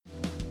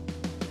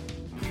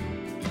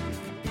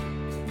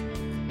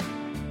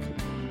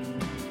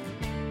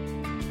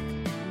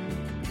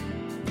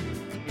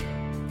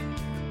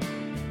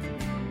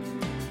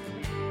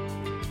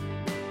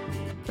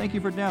Thank you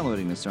for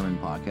downloading the sermon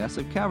podcast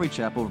of Calvary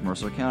Chapel of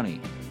Mercer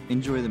County.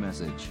 Enjoy the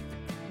message.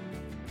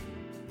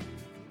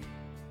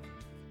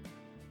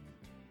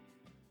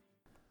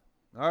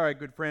 All right,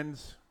 good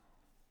friends.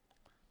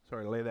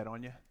 Sorry to lay that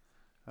on you.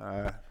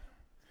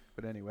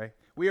 But anyway,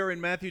 we are in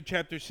Matthew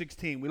chapter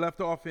 16. We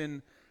left off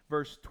in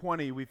verse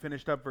 20. We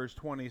finished up verse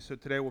 20, so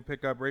today we'll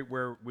pick up right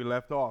where we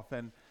left off.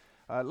 And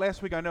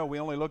last week, I know we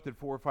only looked at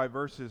 4 or 5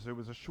 verses. It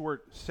was a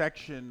short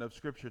section of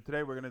Scripture.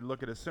 Today we're going to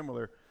look at a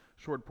similar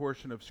short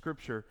portion of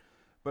Scripture.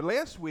 But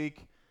last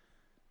week,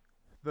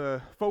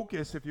 the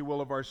focus, if you will,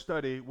 of our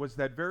study was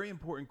that very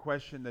important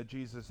question that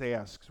Jesus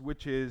asks,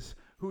 which is,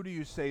 who do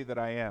you say that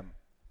I am?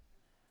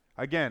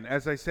 Again,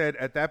 as I said,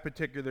 at that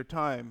particular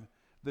time,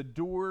 the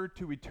door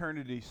to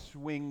eternity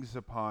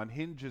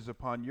hinges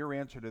upon your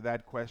answer to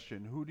that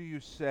question. Who do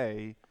you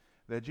say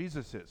that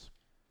Jesus is?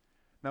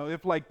 Now,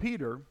 if like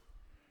Peter,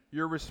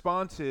 your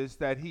response is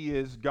that he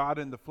is God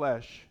in the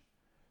flesh,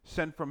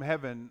 sent from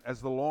heaven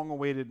as the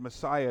long-awaited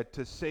Messiah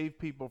to save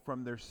people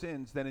from their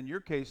sins, then in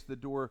your case, the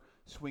door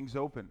swings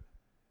open.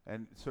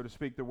 And so to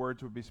speak, the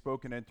words would be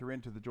spoken, enter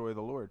into the joy of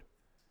the Lord.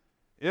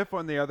 If,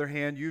 on the other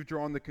hand, you've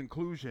drawn the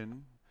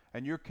conclusion,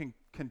 and you're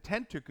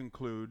content to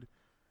conclude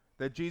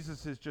that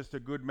Jesus is just a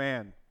good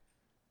man,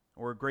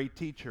 or a great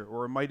teacher,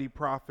 or a mighty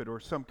prophet,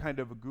 or some kind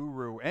of a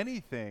guru,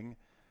 anything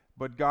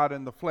but God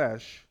in the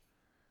flesh,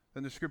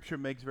 then the Scripture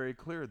makes very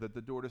clear that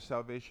the door to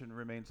salvation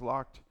remains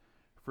locked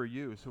for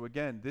you. So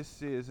again,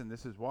 this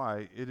is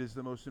why it is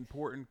the most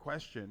important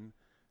question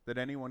that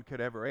anyone could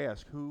ever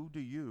ask. Who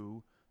do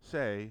you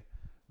say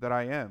that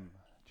I am?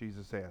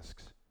 Jesus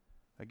asks.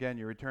 Again,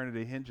 your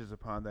eternity hinges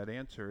upon that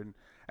answer. And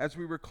as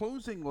we were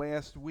closing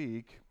last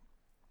week,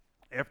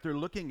 after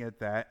looking at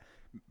that,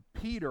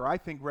 Peter, I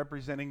think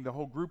representing the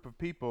whole group of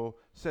people,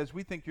 says,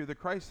 we think you're the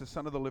Christ, the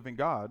Son of the living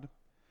God.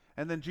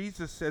 And then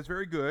Jesus says,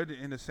 very good,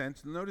 in a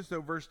sense. Notice, though,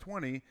 verse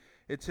 20,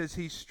 it says,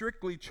 he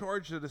strictly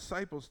charged the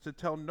disciples to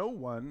tell no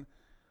one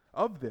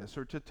of this,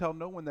 or to tell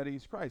no one that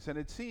he's Christ. And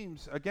it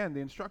seems, again, the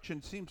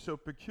instruction seems so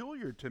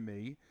peculiar to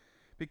me,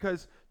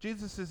 because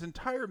Jesus'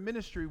 entire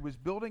ministry was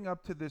building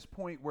up to this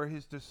point where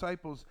his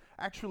disciples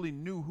actually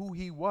knew who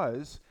he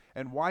was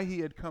and why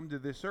he had come to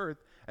this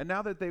earth. And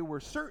now that they were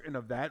certain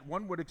of that,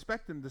 one would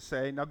expect them to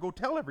say, now go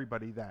tell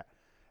everybody that.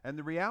 And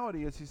the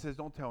reality is, he says,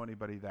 don't tell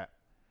anybody that.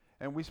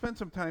 And we spent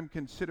some time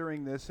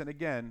considering this, and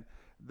again,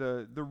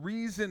 the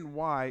reason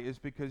why is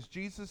because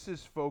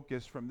Jesus'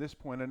 focus from this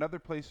point, another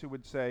place who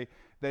would say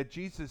that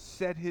Jesus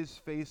set his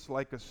face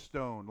like a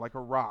stone, like a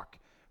rock,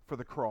 for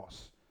the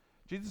cross.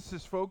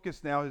 Jesus'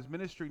 focus now, his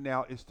ministry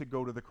now, is to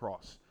go to the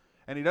cross.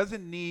 And he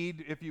doesn't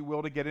need, if you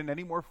will, to get in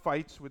any more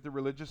fights with the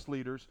religious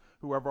leaders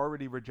who have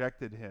already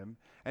rejected him.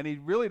 And he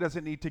really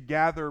doesn't need to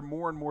gather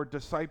more and more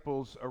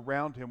disciples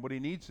around him. What he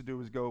needs to do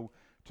is go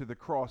to the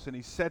cross, and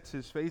he sets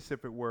his face,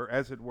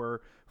 as it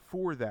were,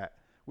 for that.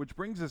 Which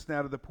brings us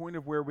now to the point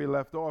of where we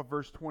left off,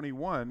 verse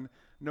 21.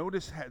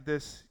 Notice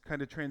this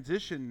kind of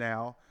transition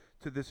now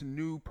to this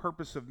new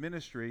purpose of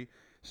ministry.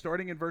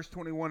 Starting in verse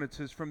 21, it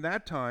says, from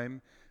that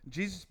time,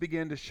 Jesus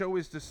began to show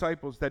his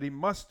disciples that he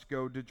must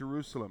go to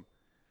Jerusalem,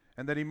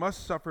 and that he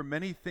must suffer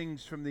many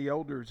things from the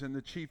elders and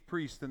the chief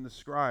priests and the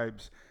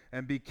scribes,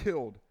 and be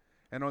killed,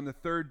 and on the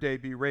third day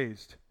be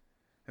raised.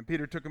 And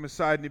Peter took him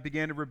aside, and he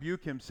began to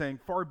rebuke him,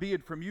 saying, far be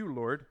it from you,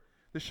 Lord,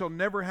 this shall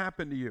never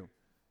happen to you.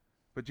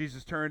 But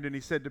Jesus turned and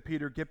he said to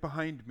Peter, get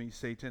behind me,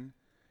 Satan.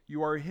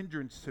 You are a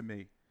hindrance to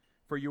me,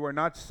 for you are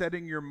not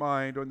setting your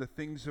mind on the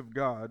things of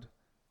God,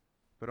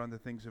 but on the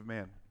things of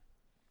man.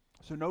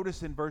 So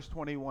notice in verse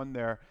 21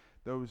 there,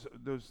 those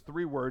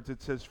 3 words,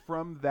 it says,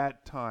 from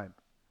that time.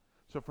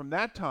 So from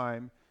that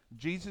time,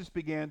 Jesus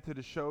began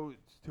to show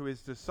to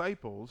his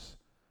disciples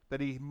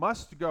that he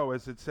must go,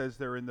 as it says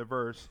there in the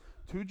verse,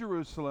 to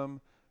Jerusalem,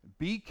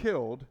 be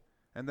killed,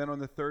 and then on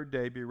the third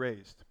day be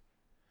raised.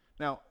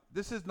 Now,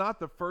 this is not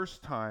the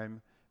first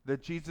time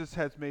that Jesus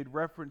has made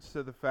reference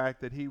to the fact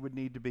that he would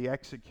need to be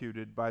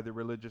executed by the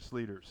religious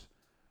leaders.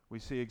 We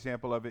see an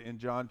example of it in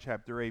John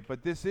chapter 8.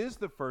 But this is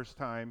the first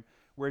time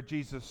where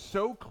Jesus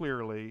so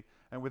clearly,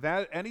 and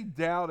without any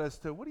doubt as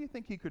to what do you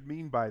think he could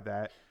mean by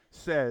that,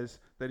 says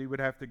that he would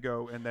have to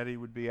go and that he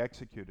would be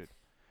executed.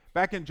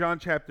 Back in John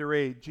chapter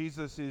 8,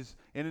 Jesus is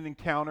in an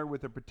encounter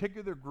with a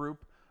particular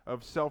group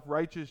of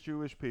self-righteous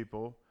Jewish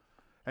people,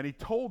 and he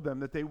told them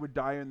that they would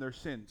die in their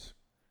sins.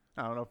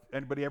 I don't know if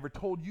anybody ever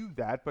told you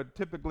that, but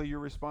typically your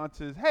response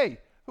is, hey,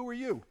 who are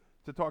you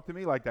to talk to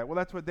me like that? Well,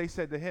 that's what they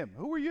said to him.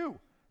 Who are you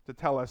to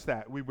tell us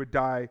that we would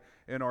die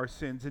in our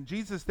sins? And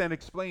Jesus then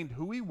explained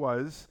who he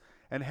was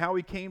and how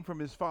he came from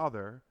his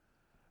Father,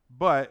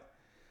 but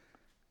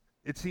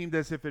it seemed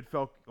as if it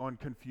fell on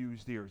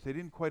confused ears. They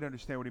didn't quite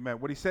understand what he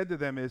meant. What he said to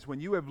them is, when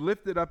you have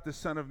lifted up the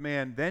Son of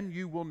Man, then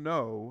you will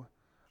know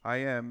I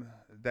am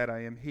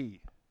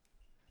he.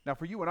 Now,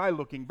 for you and I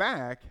looking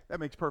back, that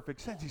makes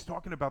perfect sense. He's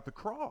talking about the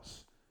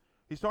cross.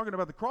 He's talking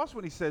about the cross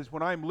when he says,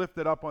 when I'm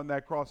lifted up on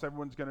that cross,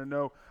 everyone's going to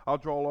know I'll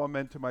draw all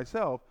men to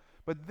myself.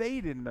 But they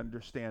didn't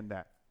understand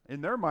that. In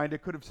their mind,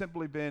 it could have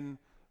simply been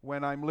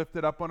when I'm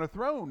lifted up on a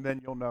throne,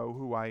 then you'll know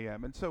who I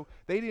am. And so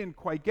they didn't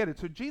quite get it.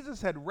 So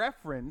Jesus had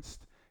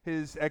referenced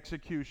his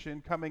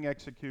execution, coming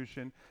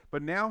execution,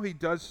 but now he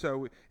does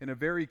so in a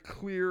very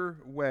clear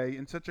way,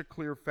 in such a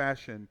clear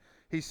fashion.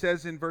 He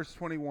says in verse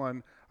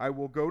 21, I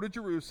will go to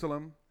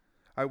Jerusalem,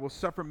 I will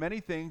suffer many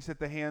things at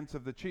the hands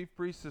of the chief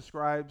priests, the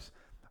scribes,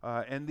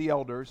 and the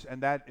elders,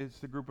 and that is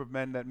the group of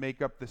men that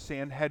make up the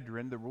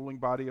Sanhedrin, the ruling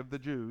body of the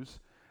Jews.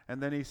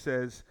 And then he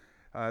says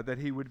that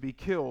he would be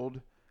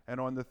killed and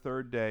on the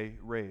third day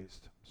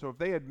raised. So if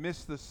they had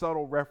missed the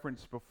subtle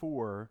reference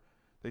before,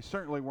 they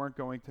certainly weren't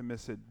going to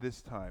miss it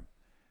this time.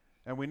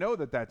 And we know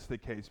that that's the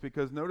case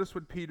because notice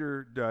what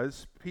Peter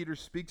does. Peter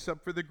speaks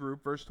up for the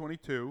group, verse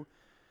 22,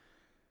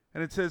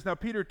 and it says, Now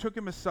Peter took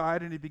him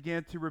aside and he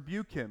began to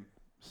rebuke him,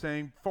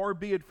 saying, Far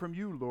be it from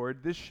you,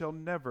 Lord, this shall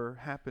never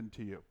happen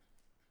to you.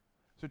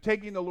 So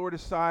taking the Lord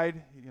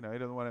aside, he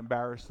doesn't want to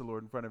embarrass the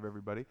Lord in front of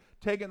everybody.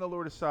 Taking the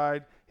Lord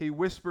aside, he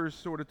whispers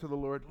sort of to the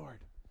Lord, Lord,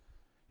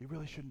 you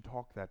really shouldn't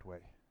talk that way.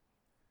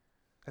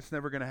 That's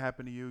never going to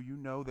happen to you. You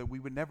know that we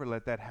would never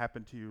let that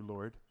happen to you,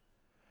 Lord.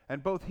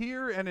 And both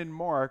here and in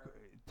Mark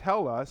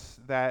tell us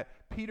that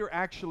Peter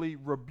actually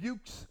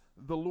rebukes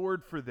the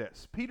Lord for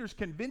this. Peter's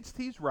convinced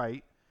he's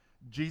right,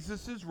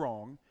 Jesus is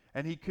wrong,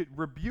 and he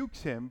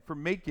rebukes him for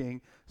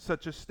making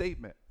such a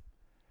statement.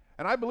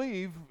 And I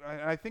believe,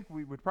 I think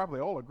we would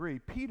probably all agree,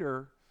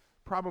 Peter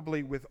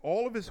probably with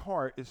all of his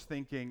heart is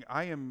thinking,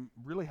 I am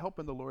really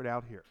helping the Lord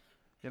out here.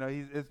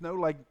 There's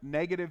no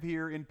negative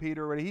here in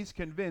Peter. He's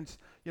convinced,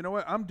 you know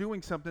what, I'm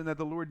doing something that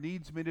the Lord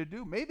needs me to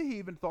do. Maybe he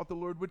even thought the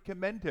Lord would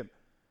commend him.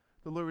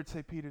 The Lord would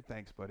say, Peter,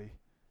 thanks, buddy.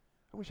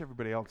 I wish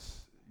everybody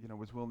else,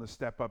 was willing to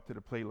step up to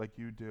the plate like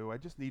you do. I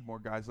just need more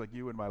guys like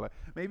you in my life.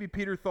 Maybe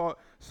Peter thought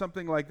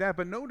something like that.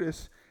 But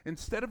notice,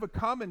 instead of a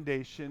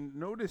commendation,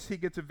 notice he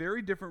gets a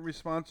very different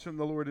response from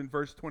the Lord in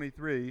verse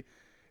 23.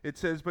 It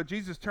says, But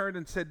Jesus turned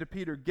and said to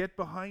Peter, Get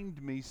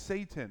behind me,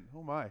 Satan.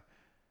 Oh my.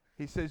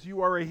 He says,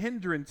 You are a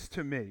hindrance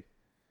to me,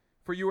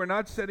 for you are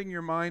not setting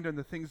your mind on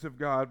the things of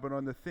God, but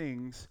on the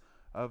things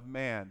of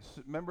man.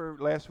 So remember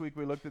last week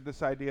we looked at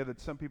this idea that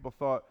some people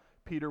thought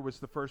Peter was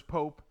the first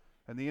pope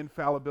and the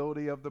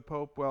infallibility of the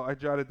pope. Well, I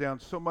jotted down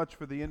so much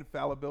for the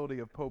infallibility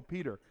of Pope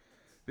Peter,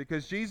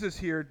 because Jesus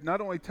here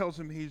not only tells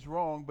him he's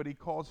wrong, but he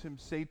calls him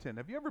Satan.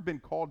 Have you ever been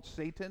called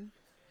Satan?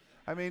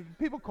 I mean,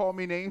 people call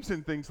me names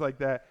and things like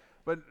that,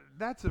 but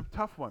that's a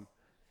tough one.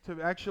 To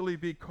actually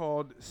be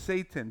called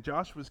Satan.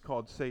 Josh was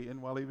called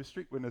Satan while he was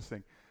street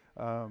witnessing.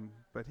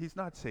 But he's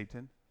not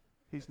Satan.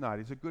 He's not.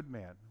 He's a good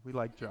man. We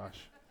like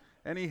Josh.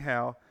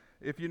 Anyhow,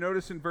 if you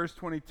notice in verse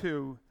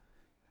 22,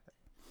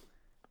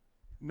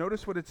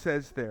 notice what it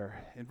says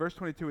there. In verse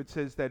 22, it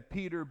says that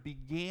Peter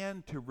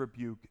began to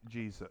rebuke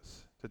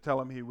Jesus, to tell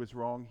him he was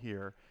wrong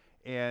here.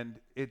 And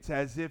it's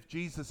as if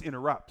Jesus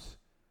interrupts.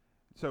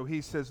 So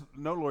he says,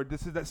 No, Lord,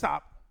 this is that.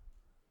 Stop.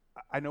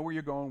 I know where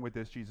you're going with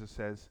this, Jesus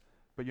says.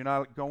 But you're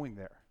not going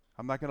there.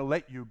 I'm not going to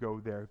let you go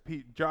there.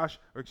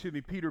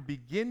 Peter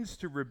begins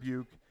to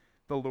rebuke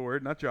the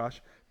Lord, not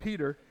Josh.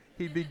 Peter,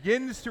 he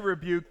begins to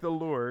rebuke the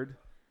Lord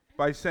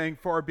by saying,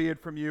 Far be it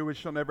from you, it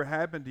shall never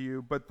happen to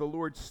you. But the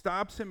Lord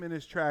stops him in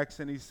his tracks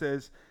and he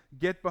says,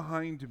 Get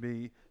behind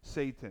me,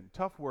 Satan.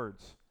 Tough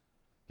words.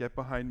 Get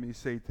behind me,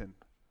 Satan.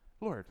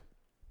 Lord,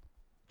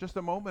 just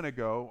a moment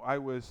ago, I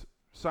was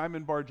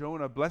Simon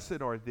Bar-Jonah,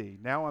 blessed are thee.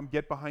 Now I'm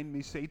get behind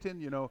me,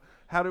 Satan.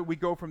 How did we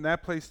go from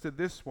that place to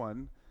this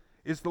one?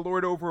 Is the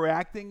Lord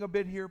overreacting a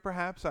bit here,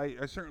 perhaps?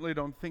 I certainly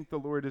don't think the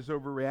Lord is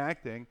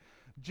overreacting.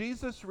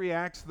 Jesus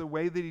reacts the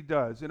way that he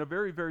does, in a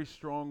very, very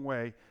strong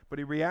way, but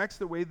he reacts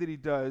the way that he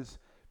does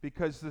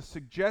because the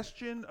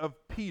suggestion of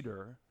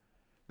Peter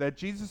that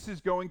Jesus is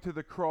going to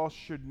the cross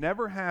should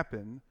never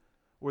happen,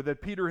 or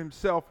that Peter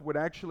himself would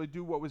actually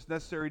do what was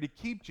necessary to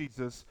keep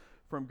Jesus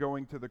from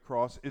going to the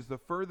cross, is the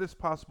furthest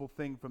possible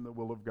thing from the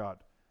will of God.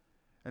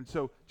 And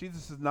so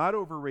Jesus is not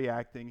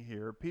overreacting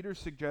here. Peter's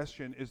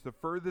suggestion is the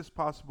furthest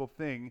possible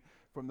thing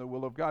from the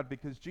will of God,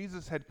 because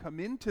Jesus had come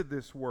into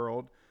this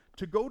world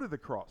to go to the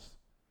cross.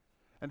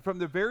 And from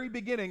the very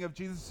beginning of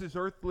Jesus'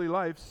 earthly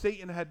life,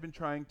 Satan had been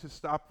trying to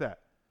stop that.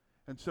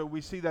 And so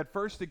we see that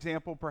first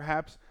example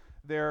perhaps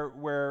there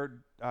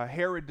where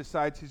Herod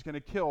decides he's going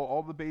to kill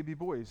all the baby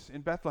boys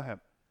in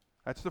Bethlehem.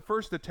 That's the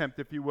first attempt,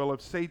 if you will,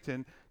 of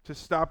Satan to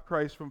stop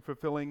Christ from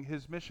fulfilling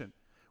his mission.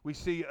 We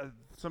see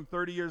some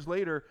 30 years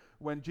later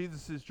when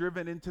Jesus is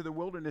driven into the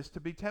wilderness to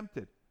be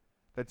tempted,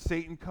 that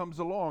Satan comes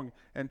along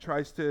and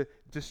tries to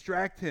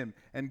distract him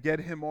and get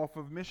him off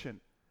of mission.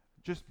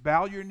 Just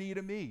bow your knee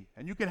to me,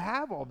 and you can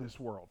have all this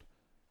world.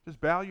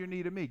 Just bow your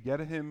knee to me. Get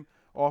him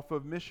off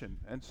of mission.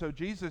 And so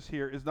Jesus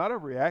here is not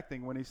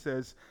overreacting when he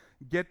says,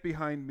 Get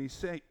behind me,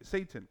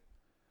 Satan.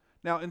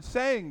 Now, in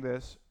saying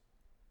this,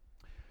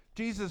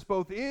 Jesus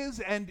both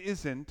is and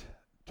isn't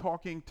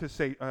talking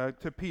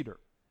to Peter.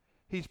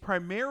 He's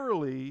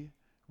primarily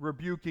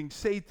rebuking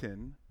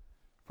Satan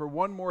for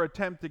one more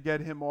attempt to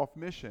get him off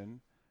mission,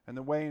 and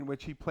the way in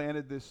which he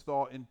planted this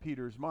thought in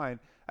Peter's mind.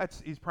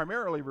 He's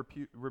primarily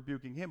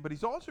rebuking him, but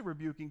he's also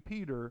rebuking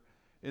Peter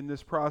in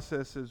this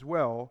process as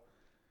well,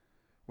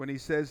 when he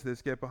says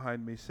this, "Get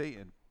behind me,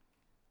 Satan."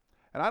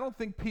 And I don't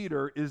think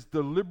Peter is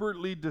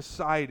deliberately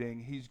deciding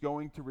he's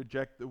going to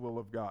reject the will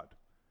of God.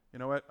 You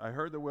know what? I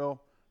heard the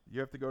will. You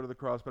have to go to the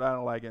cross, but I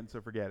don't like it, and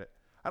so forget it.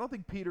 I don't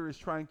think Peter is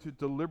trying to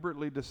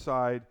deliberately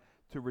decide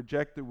to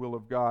reject the will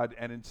of God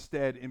and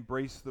instead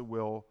embrace the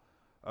will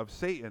of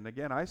Satan.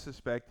 Again, I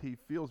suspect he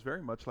feels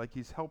very much like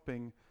he's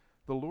helping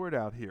the Lord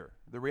out here.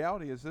 The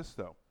reality is this,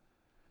 though.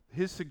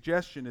 His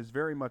suggestion is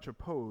very much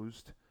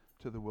opposed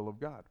to the will of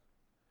God.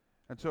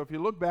 And so if you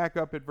look back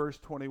up at verse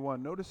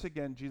 21, notice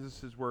again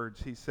Jesus'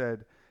 words. He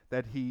said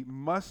that he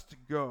must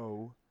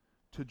go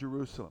to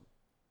Jerusalem.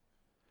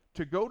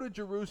 To go to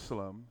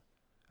Jerusalem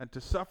and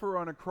to suffer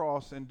on a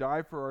cross and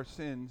die for our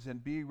sins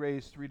and be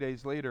raised 3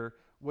 days later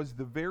was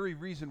the very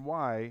reason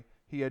why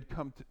he had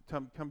come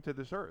to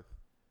this earth.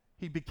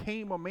 He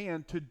became a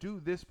man to do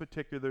this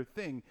particular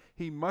thing.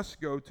 He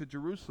must go to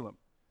Jerusalem.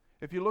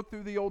 If you look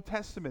through the Old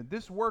Testament,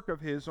 this work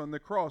of his on the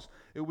cross,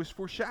 it was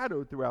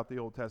foreshadowed throughout the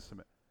Old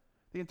Testament.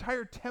 The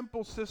entire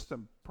temple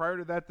system, prior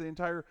to that, the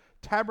entire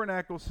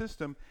tabernacle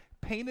system,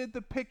 painted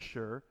the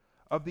picture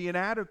of the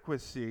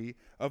inadequacy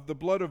of the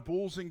blood of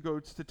bulls and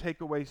goats to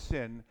take away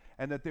sin,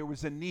 and that there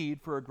was a need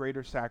for a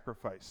greater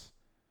sacrifice.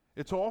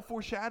 It's all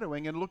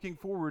foreshadowing and looking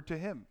forward to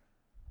him.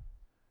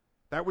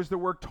 That was the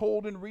work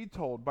told and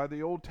retold by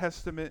the Old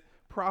Testament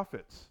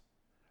prophets.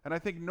 And I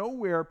think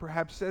nowhere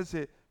perhaps says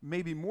it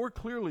maybe more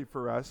clearly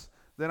for us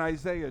than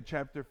Isaiah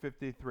chapter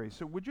 53.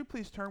 So would you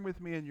please turn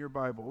with me in your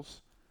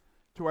Bibles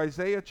to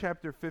Isaiah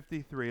chapter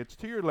 53. It's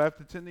to your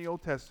left. It's in the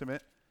Old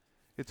Testament.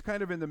 It's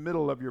kind of in the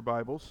middle of your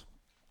Bibles.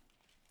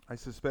 I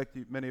suspect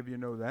many of you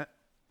know that.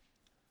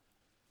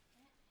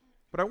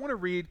 But I want to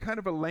read kind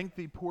of a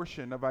lengthy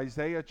portion of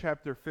Isaiah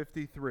chapter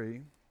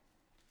 53.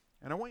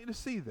 And I want you to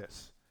see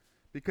this.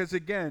 Because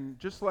again,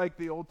 just like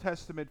the Old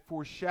Testament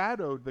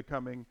foreshadowed the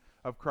coming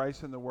of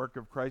Christ and the work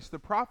of Christ, the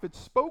prophets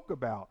spoke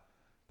about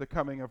the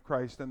coming of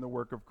Christ and the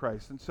work of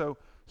Christ. And so,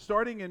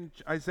 starting in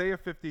Isaiah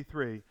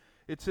 53,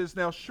 it says,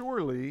 "Now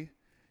surely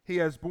he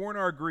has borne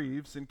our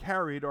griefs and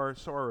carried our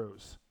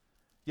sorrows.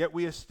 Yet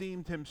we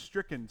esteemed him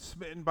stricken,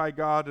 smitten by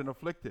God, and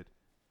afflicted.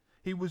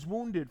 He was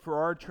wounded for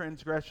our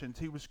transgressions.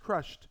 He was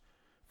crushed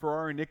for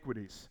our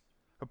iniquities.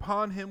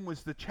 Upon him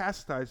was the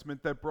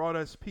chastisement that brought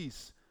us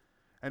peace,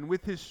 and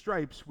with his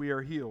stripes we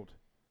are healed.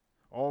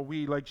 All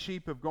we like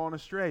sheep have gone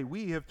astray.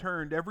 We have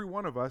turned every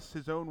one of us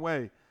his own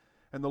way,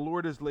 and the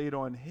Lord has laid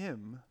on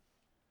him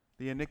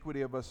the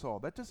iniquity of us all."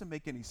 That doesn't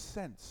make any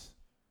sense.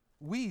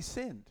 We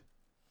sinned.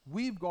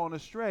 We've gone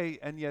astray,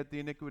 and yet the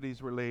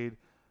iniquities were laid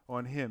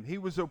on him. He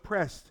was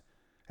oppressed,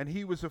 and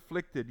he was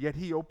afflicted, yet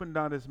he opened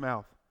not his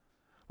mouth.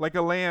 Like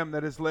a lamb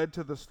that is led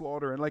to the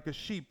slaughter, and like a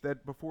sheep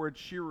that before its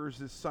shearers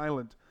is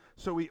silent,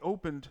 so he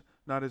opened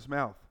not his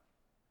mouth.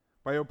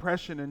 By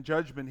oppression and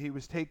judgment he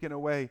was taken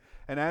away.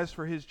 And as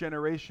for his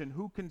generation,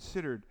 who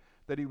considered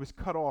that he was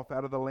cut off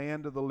out of the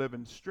land of the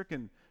living,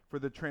 stricken for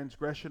the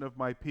transgression of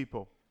my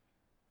people?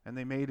 And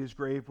they made his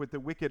grave with the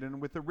wicked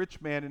and with the rich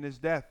man in his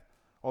death,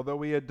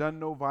 although he had done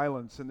no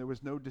violence and there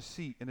was no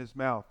deceit in his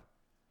mouth.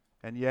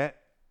 And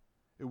yet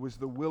it was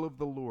the will of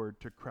the Lord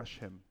to crush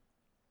him,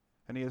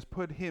 and he has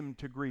put him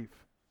to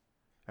grief.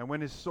 And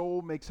when his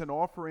soul makes an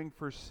offering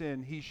for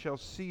sin, he shall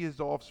see his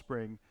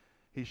offspring,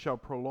 he shall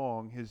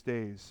prolong his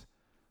days.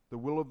 The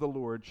will of the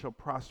Lord shall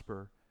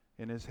prosper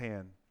in his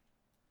hand.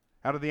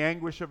 Out of the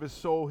anguish of his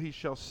soul he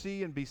shall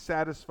see and be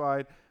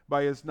satisfied.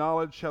 By his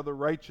knowledge shall the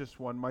righteous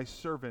one, my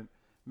servant,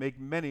 make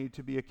many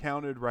to be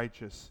accounted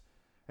righteous,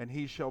 and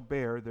he shall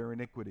bear their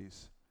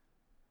iniquities.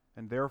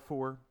 And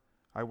therefore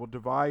I will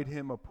divide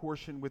him a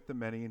portion with the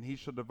many, and he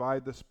shall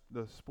divide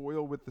the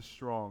spoil with the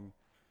strong,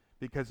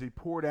 because he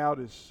poured out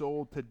his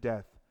soul to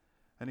death,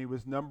 and he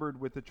was numbered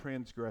with the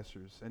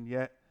transgressors. And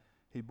yet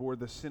he bore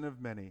the sin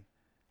of many,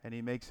 and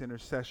he makes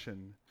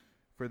intercession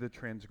for the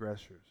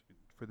transgressors.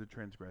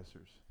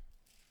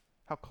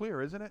 How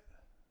clear, isn't it?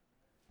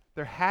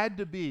 There had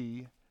to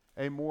be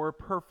a more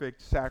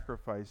perfect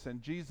sacrifice,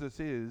 and Jesus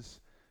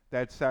is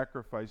that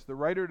sacrifice. The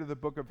writer to the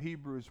book of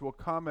Hebrews will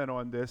comment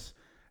on this,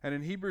 and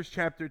in Hebrews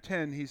chapter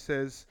 10 he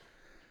says,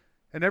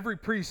 "And every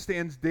priest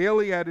stands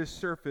daily at his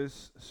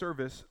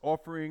service,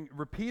 offering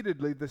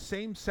repeatedly the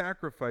same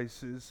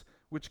sacrifices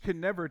which can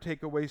never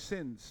take away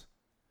sins.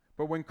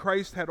 But when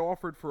Christ had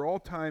offered for all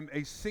time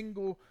a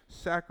single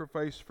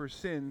sacrifice for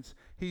sins,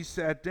 he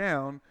sat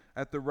down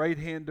at the right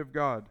hand of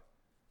God,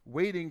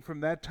 waiting from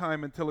that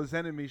time until his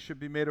enemies should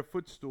be made a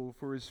footstool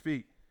for his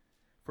feet.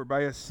 For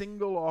by a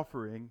single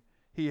offering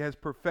he has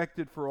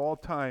perfected for all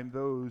time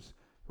those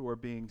who are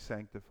being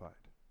sanctified."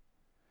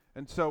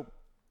 And so,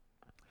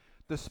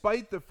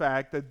 despite the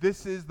fact that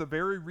this is the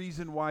very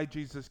reason why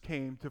Jesus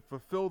came, to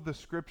fulfill the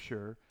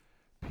scripture,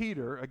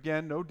 Peter,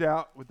 again, no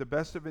doubt with the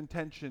best of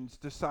intentions,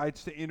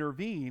 decides to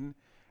intervene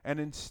and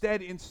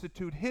instead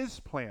institute his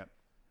plan.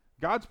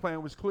 God's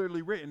plan was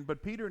clearly written,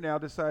 but Peter now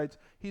decides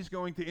he's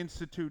going to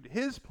institute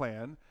his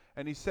plan,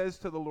 and he says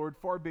to the Lord,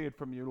 "Far be it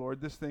from you,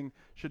 Lord, this thing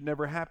should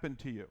never happen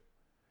to you."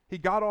 He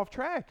got off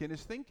track in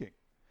his thinking.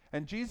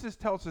 And Jesus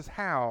tells us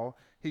how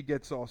he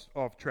gets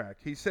off track.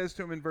 He says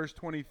to him in verse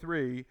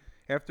 23,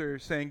 after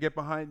saying, "Get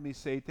behind me,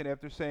 Satan,"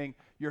 after saying,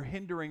 "You're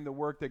hindering the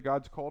work that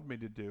God's called me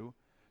to do."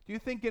 Do you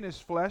think in his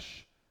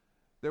flesh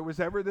there was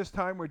ever this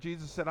time where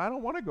Jesus said, "I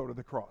don't want to go to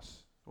the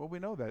cross"? Well, we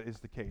know that is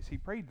the case. He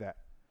prayed that.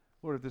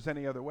 "Lord, if there's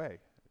any other way,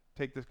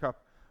 take this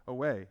cup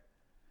away."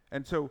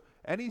 And so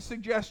any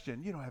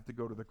suggestion, you don't have to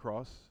go to the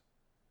cross.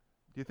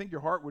 Do you think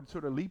your heart would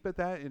sort of leap at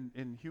that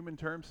in human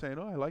terms, saying,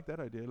 "Oh, I like that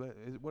idea.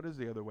 What is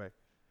the other way?"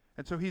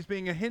 And so he's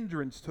being a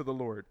hindrance to the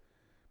Lord.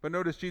 But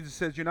notice Jesus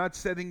says, "You're not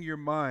setting your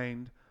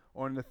mind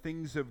on the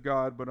things of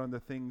God, but on the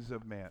things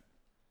of man."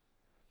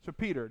 So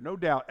Peter, no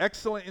doubt,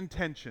 excellent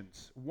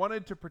intentions,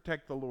 wanted to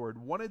protect the Lord,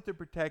 wanted to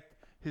protect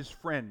his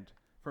friend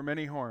from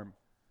any harm.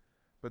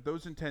 But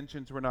those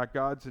intentions were not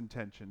God's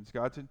intentions.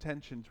 God's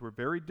intentions were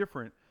very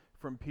different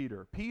from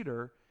Peter.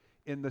 Peter,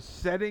 in the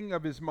setting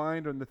of his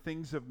mind on the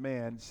things of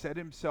man, set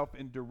himself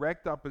in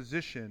direct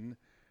opposition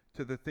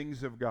to the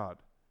things of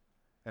God.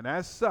 And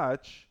as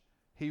such,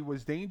 he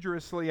was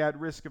dangerously at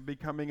risk of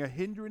becoming a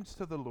hindrance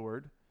to the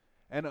Lord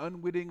and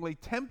unwittingly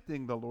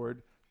tempting the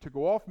Lord to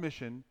go off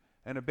mission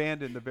and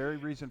abandon the very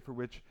reason for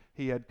which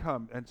he had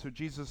come. And so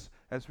Jesus,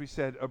 as we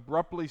said,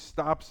 abruptly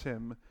stops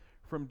him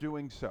from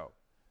doing so.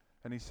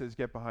 And he says,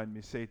 "Get behind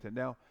me, Satan."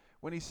 Now,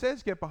 when he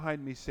says, "Get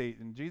behind me,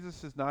 Satan,"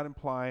 Jesus is not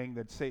implying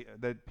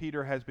that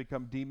Peter has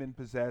become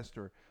demon-possessed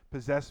or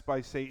possessed by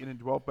Satan and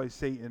dwelt by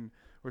Satan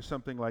or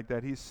something like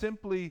that. He's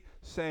simply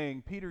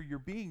saying, "Peter, you're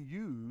being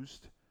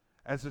used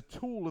as a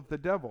tool of the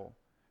devil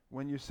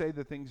when you say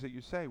the things that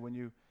you say, when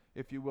you,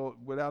 if you will,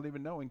 without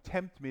even knowing,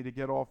 tempt me to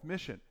get off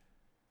mission."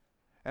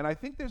 And I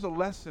think there's a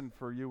lesson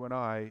for you and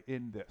I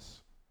in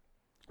this.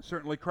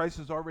 Certainly Christ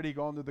has already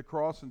gone to the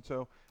cross, and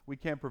so we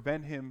can't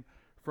prevent him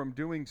from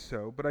doing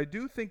so. But I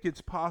do think it's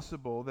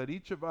possible that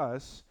each of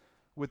us,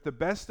 with the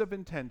best of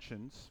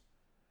intentions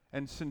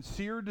and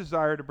sincere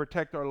desire to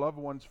protect our loved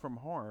ones from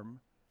harm,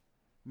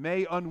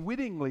 may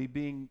unwittingly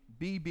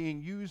be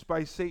being used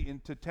by Satan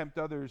to tempt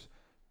others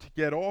to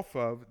get off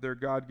of their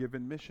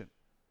God-given mission.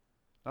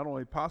 Not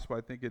only possible,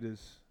 I think it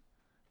is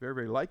very,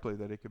 very likely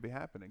that it could be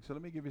happening. So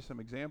let me give you some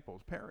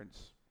examples.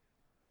 Parents.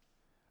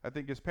 I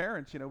think as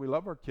parents, we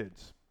love our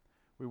kids.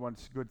 We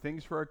want good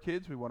things for our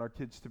kids. We want our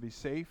kids to be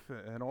safe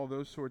and all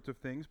those sorts of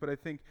things. But I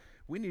think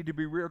we need to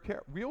be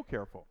real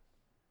careful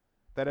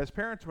that as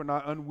parents, we're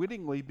not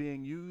unwittingly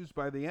being used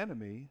by the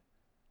enemy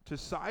to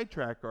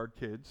sidetrack our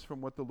kids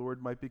from what the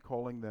Lord might be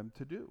calling them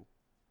to do.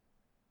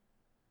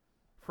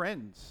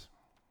 Friends,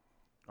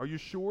 are you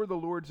sure the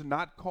Lord's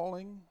not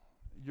calling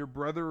your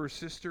brother or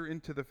sister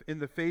in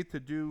the faith to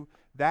do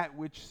that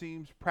which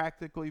seems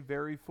practically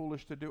very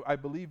foolish to do? I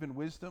believe in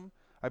wisdom.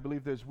 I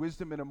believe there's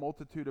wisdom in a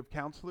multitude of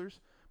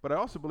counselors, but I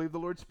also believe the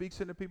Lord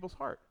speaks into people's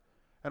heart.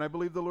 And I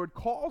believe the Lord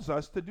calls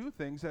us to do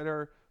things that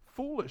are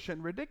foolish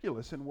and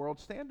ridiculous in world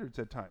standards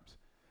at times.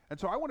 And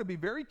so I want to be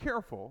very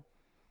careful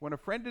when a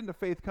friend in the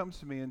faith comes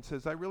to me and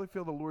says, "I really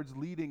feel the Lord's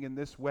leading in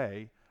this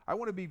way." I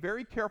want to be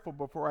very careful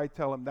before I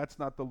tell him that's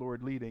not the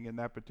Lord leading in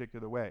that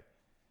particular way.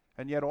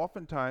 And yet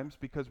oftentimes,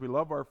 because we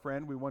love our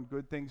friend, we want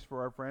good things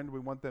for our friend, we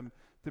want them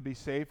to be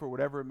safe or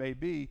whatever it may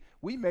be,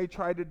 we may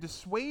try to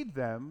dissuade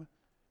them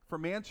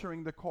from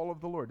answering the call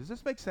of the Lord. Does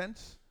this make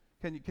sense?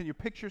 Can you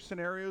picture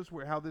scenarios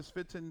where how this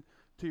fits into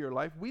your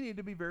life? We need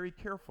to be very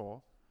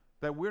careful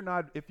that we're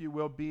not, if you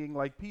will, being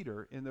like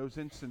Peter in those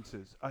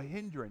instances, a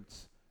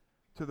hindrance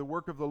to the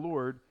work of the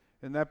Lord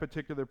in that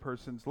particular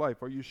person's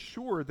life. Are you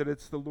sure that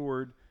it's the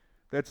Lord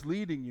that's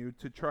leading you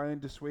to try and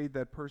dissuade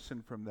that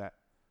person from that?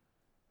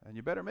 And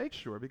you better make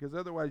sure, because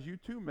otherwise you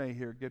too may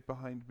hear, "Get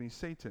behind me,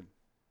 Satan."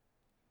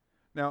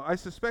 Now, I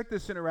suspect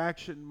this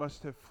interaction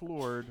must have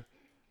floored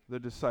the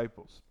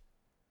disciples,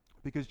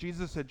 because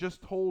Jesus had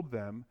just told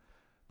them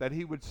that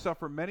he would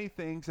suffer many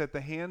things at the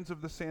hands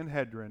of the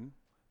Sanhedrin,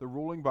 the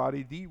ruling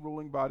body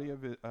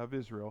of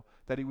Israel,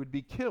 that he would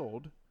be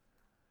killed,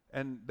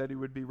 and that he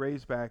would be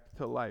raised back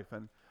to life.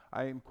 And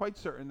I am quite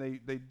certain they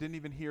didn't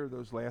even hear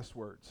those last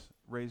words,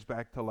 "raised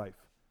back to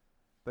life."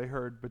 They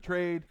heard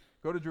betrayed,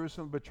 go to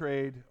Jerusalem,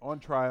 betrayed, on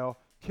trial,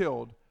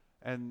 killed,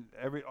 and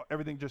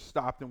everything just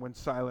stopped and went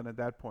silent at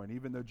that point,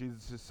 even though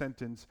Jesus'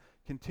 sentence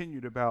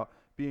continued about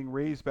being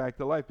raised back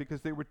to life,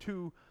 because they were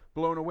too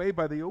blown away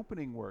by the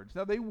opening words.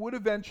 Now, they would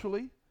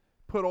eventually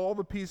put all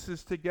the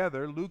pieces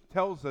together. Luke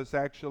tells us,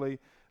 actually,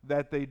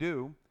 that they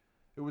do.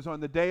 It was on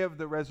the day of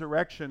the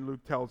resurrection,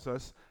 Luke tells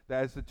us,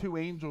 that as the two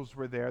angels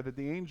were there, that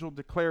the angel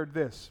declared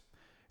this.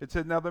 It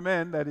said, "Now the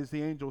men," that is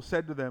the angel,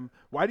 "said to them,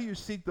 'Why do you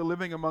seek the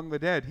living among the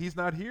dead? He's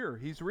not here.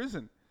 He's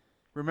risen.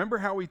 Remember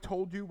how he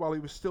told you while he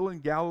was still in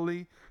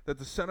Galilee that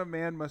the Son of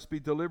Man must be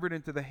delivered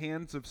into the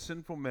hands of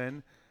sinful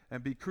men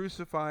and be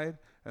crucified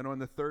and on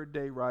the third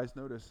day rise.'"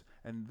 Notice,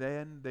 "and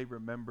then they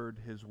remembered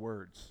his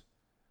words."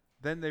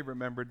 Then they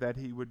remembered that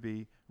he would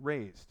be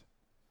raised.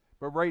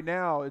 But right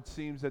now, it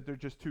seems that they're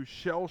just too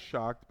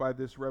shell-shocked by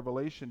this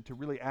revelation to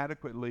really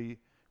adequately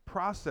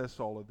process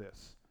all of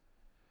this.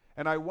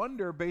 And I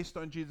wonder, based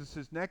on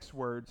Jesus' next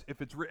words, if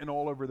it's written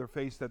all over their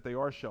face that they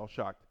are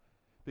shell-shocked.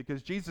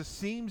 because Jesus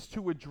seems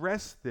to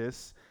address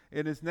this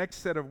in his next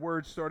set of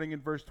words starting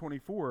in verse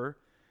 24.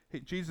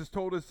 Jesus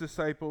told his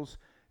disciples,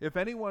 "If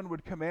anyone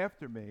would come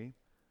after me,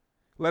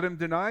 let him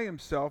deny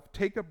himself,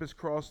 take up his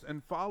cross,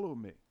 and follow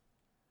me.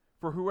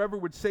 For whoever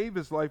would save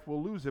his life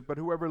will lose it, but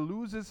whoever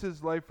loses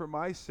his life for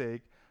my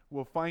sake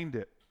will find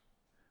it.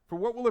 For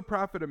what will it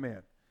profit a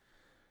man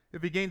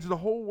if he gains the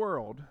whole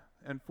world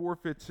and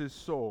forfeits his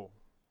soul?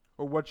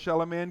 Or what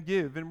shall a man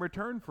give in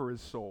return for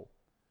his soul?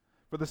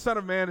 For the Son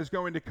of Man is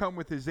going to come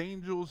with his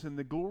angels in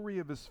the glory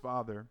of his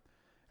Father,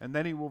 and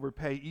then he will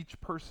repay each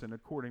person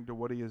according to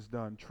what he has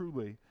done.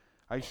 Truly,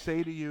 I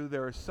say to you,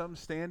 there are some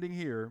standing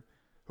here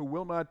who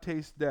will not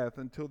taste death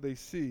until they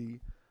see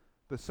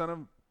the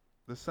Son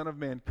of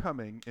Man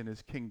coming in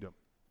his kingdom."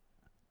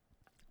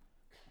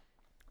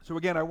 So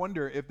again, I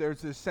wonder if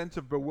there's this sense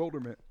of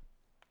bewilderment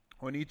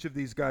on each of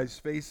these guys'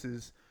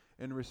 faces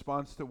in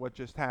response to what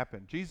just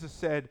happened. Jesus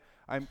said,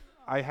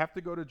 I have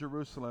to go to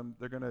Jerusalem.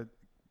 They're going to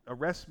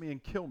arrest me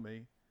and kill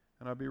me,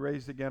 and I'll be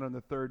raised again on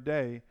the third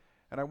day.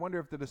 And I wonder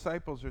if the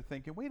disciples are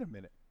thinking, wait a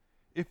minute.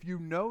 If you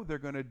know they're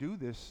going to do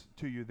this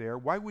to you there,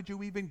 why would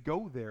you even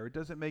go there? It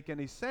doesn't make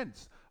any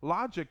sense.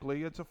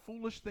 Logically, it's a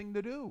foolish thing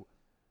to do.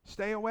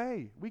 Stay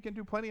away. We can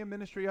do plenty of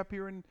ministry up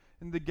here in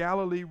the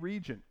Galilee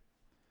region.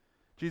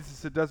 Jesus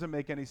said, it doesn't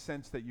make any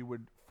sense that you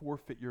would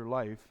forfeit your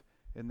life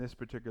in this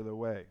particular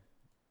way.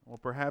 Well,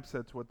 perhaps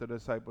that's what the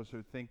disciples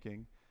are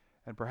thinking,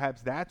 and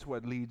perhaps that's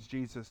what leads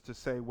Jesus to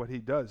say what he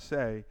does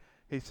say.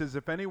 He says,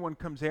 if anyone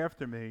comes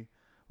after me,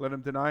 let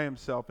him deny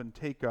himself and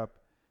take up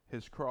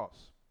his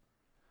cross.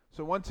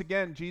 So once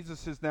again,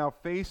 Jesus is now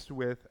faced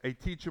with a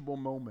teachable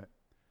moment.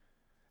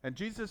 And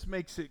Jesus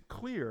makes it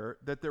clear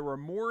that there are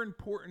more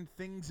important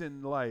things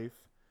in life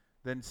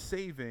than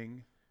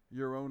saving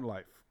your own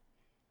life.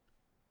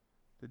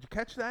 Did you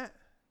catch that?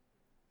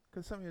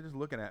 Because some of you are just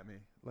looking at me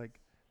like,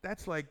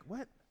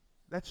 what?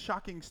 That's a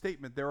shocking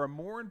statement. There are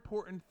more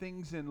important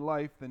things in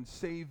life than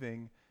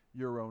saving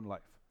your own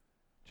life.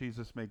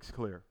 Jesus makes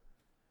clear.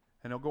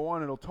 And he'll go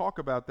on and he'll talk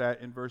about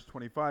that in verse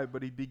 25,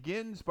 but he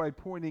begins by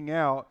pointing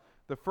out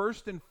the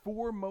first and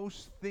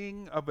foremost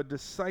thing of a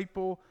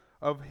disciple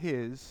of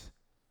his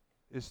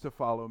is to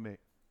follow me.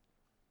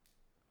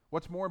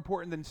 What's more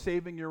important than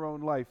saving your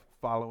own life?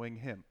 Following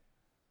him.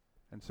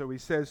 And so he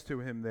says to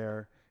him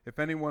there, if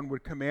anyone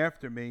would come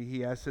after me,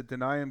 he has to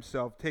deny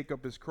himself, take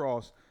up his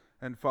cross,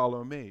 and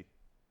follow me.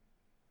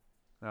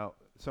 Now,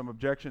 some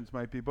objections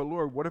might be, but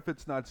Lord, what if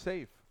it's not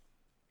safe?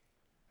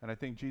 And I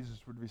think Jesus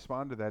would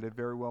respond to that. It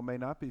very well may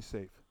not be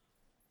safe.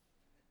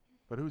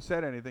 But who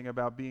said anything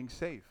about being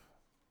safe?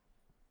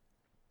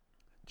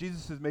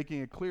 Jesus is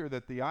making it clear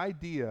that the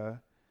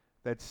idea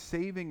that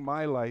saving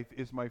my life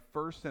is my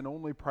first and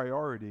only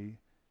priority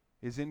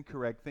is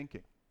incorrect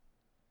thinking.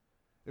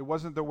 It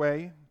wasn't the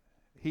way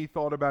he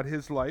thought about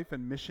his life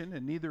and mission,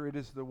 and neither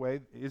is it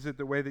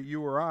the way that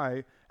you or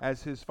I,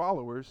 as his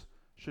followers,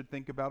 should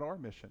think about our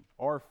mission.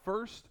 Our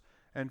first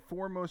and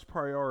foremost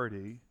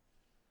priority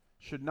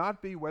should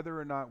not be whether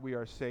or not we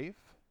are safe,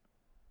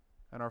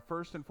 and our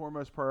first and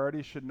foremost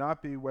priority should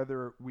not be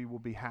whether we will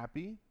be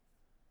happy,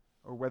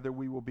 or whether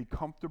we will be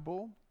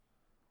comfortable,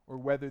 or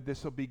whether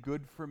this will be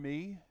good for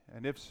me,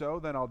 and if so,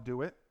 then I'll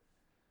do it.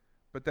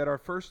 But that our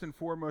first and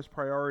foremost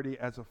priority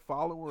as a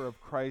follower of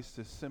Christ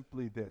is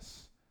simply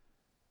this.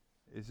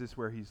 Is this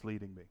where he's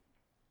leading me?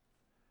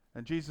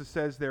 And Jesus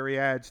says there, he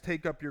adds,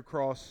 take up your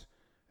cross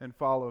and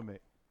follow me.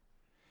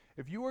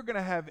 If you are going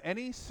to have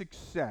any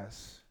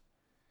success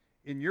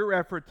in your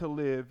effort to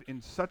live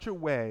in such a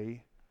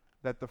way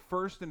that the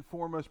first and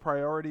foremost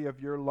priority of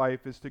your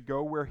life is to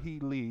go where he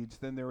leads,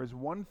 then there is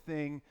one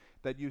thing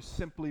that you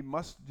simply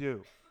must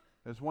do.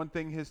 There's one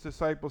thing his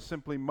disciples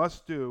simply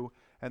must do,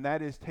 and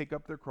that is take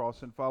up their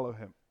cross and follow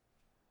him.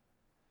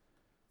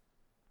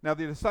 Now,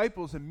 the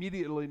disciples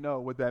immediately know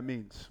what that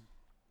means.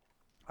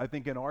 I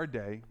think in our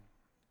day,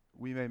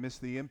 we may miss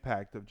the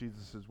impact of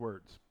Jesus'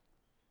 words.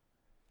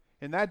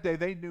 In that day,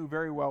 they knew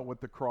very well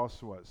what the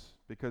cross was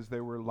because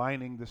they were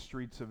lining the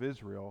streets of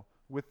Israel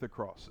with the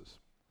crosses.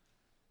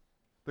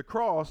 The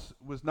cross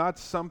was not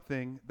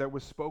something that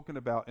was spoken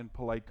about in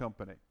polite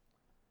company.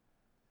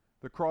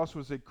 The cross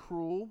was a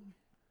cruel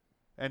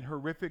and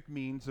horrific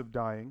means of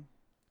dying.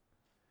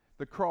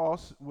 The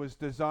cross was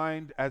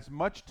designed as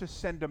much to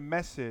send a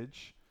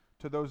message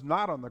to those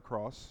not on the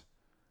cross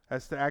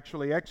as to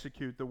actually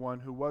execute the one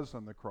who was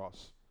on the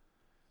cross.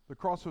 The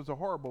cross was a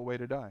horrible way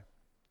to die.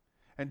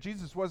 And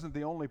Jesus wasn't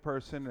the only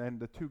person, and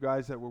the two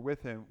guys that were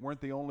with him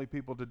weren't the only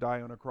people to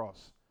die on a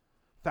cross.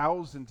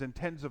 Thousands and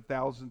tens of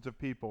thousands of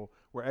people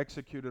were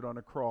executed on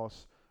a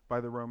cross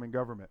by the Roman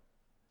government.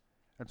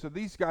 And so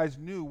these guys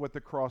knew what the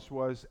cross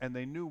was, and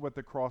they knew what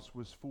the cross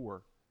was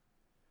for.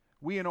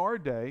 We in our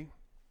day,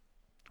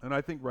 and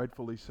I think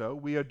rightfully so,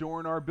 we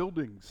adorn our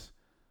buildings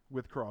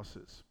with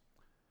crosses.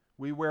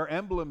 We wear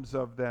emblems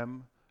of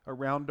them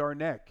around our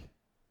neck.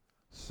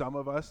 Some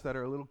of us that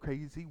are a little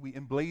crazy, we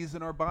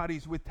emblazon our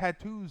bodies with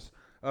tattoos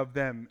of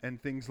them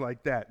and things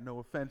like that. No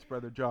offense,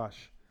 Brother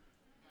Josh.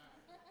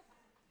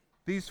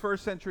 These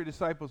first century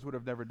disciples would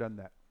have never done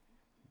that.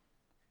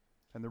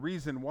 And the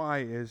reason why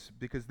is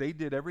because they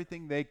did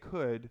everything they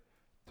could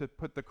to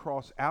put the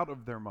cross out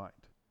of their mind,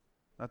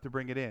 not to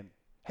bring it in.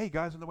 Hey,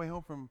 guys, on the way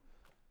home from,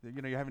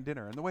 you're having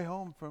dinner. On the way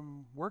home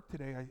from work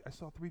today, I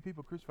saw 3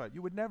 people crucified.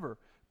 You would never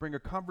bring a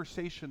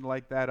conversation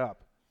like that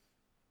up.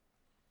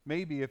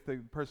 Maybe if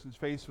the person's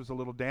face was a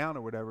little down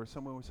or whatever,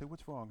 someone would say,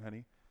 what's wrong,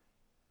 honey?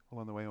 Well,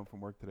 on the way home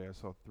from work today, I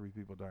saw 3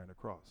 people die on the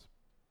cross.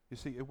 You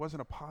see, it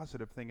wasn't a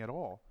positive thing at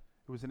all.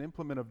 It was an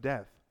implement of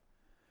death.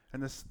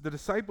 And the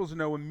disciples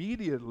know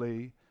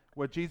immediately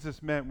what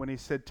Jesus meant when he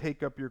said,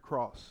 take up your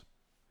cross.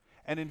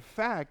 And in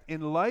fact,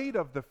 in light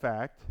of the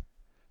fact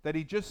that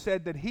he just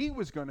said that he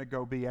was going to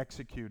go be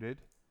executed,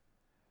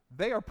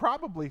 they are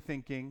probably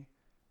thinking,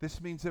 this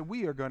means that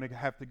we are going to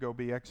have to go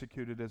be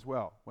executed as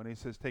well. When he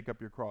says, take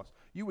up your cross.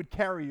 You would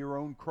carry your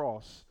own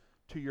cross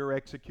to your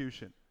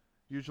execution.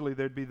 Usually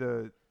there'd be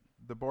the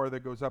bar that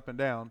goes up and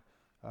down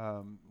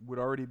would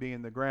already be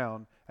in the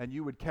ground, and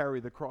you would carry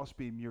the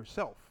crossbeam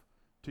yourself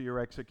to your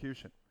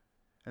execution.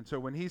 And so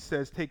when he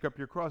says, take up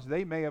your cross,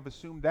 they may have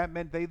assumed that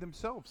meant they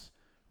themselves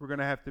were going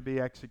to have to be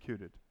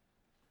executed.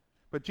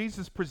 But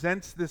Jesus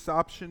presents this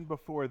option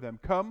before them.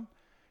 Come,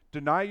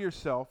 deny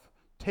yourself,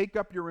 take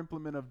up your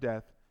implement of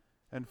death,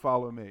 and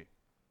follow me.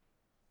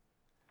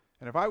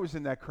 And if I was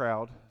in that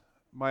crowd,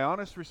 my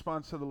honest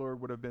response to the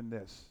Lord would have been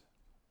this: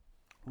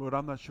 Lord,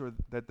 I'm not sure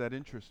that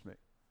interests me.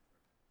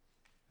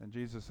 And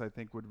Jesus, I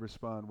think, would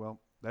respond,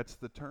 well, that's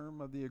the term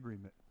of the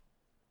agreement.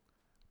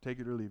 Take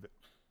it or leave it.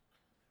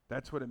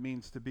 That's what it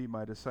means to be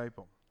my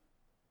disciple.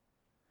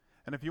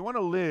 And if you want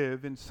to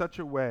live in such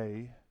a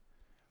way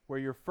where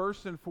your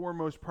first and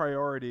foremost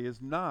priority is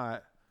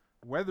not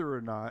whether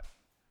or not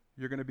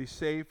you're going to be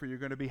safe or you're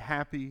going to be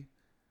happy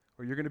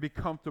or you're going to be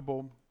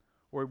comfortable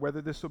or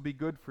whether this will be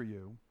good for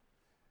you,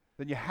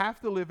 then you have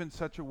to live in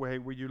such a way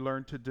where you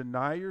learn to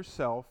deny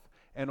yourself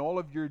and all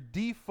of your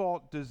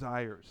default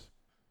desires.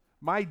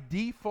 My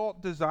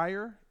default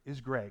desire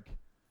is Greg.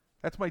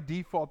 That's my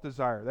default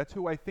desire. That's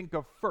who I think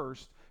of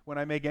first when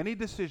I make any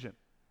decision.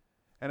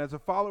 And as a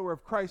follower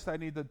of Christ, I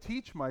need to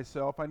teach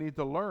myself, I need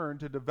to learn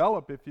to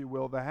develop, if you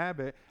will, the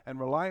habit and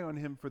rely on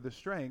him for the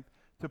strength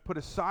to put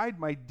aside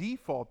my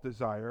default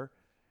desire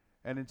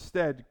and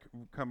instead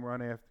come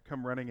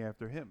running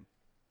after him.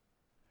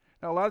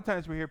 Now, a lot of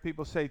times we hear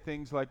people say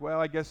things like, well,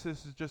 I guess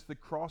this is just the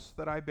cross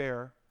that I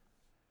bear.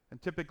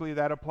 And typically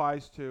that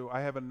applies to,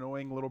 I have an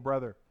annoying little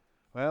brother.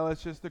 Well,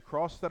 it's just the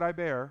cross that I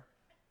bear.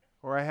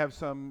 Or I have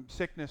some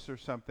sickness or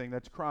something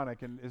that's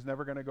chronic and is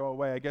never going to go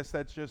away. I guess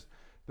that's just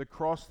the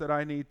cross that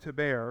I need to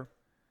bear.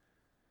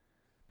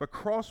 But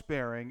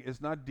cross-bearing is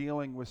not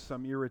dealing with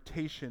some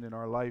irritation in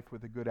our life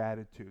with a good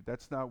attitude.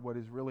 That's not what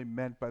is really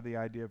meant by the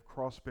idea of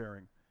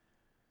cross-bearing.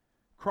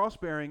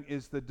 Cross-bearing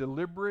is the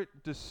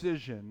deliberate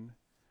decision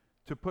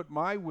to put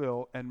my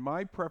will and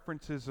my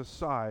preferences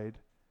aside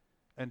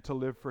and to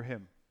live for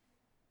him.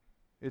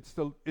 It's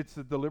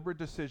the deliberate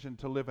decision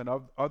to live an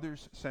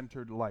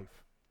others-centered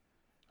life.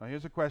 Now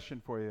here's a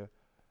question for you.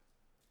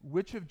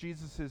 Which of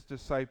Jesus'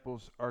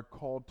 disciples are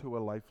called to a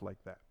life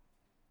like that?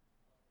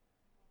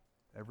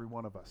 Every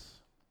one of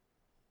us.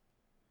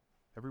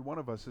 Every one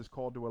of us is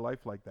called to a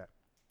life like that.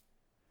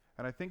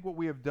 And I think what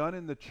we have done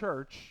in the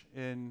church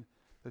in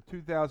the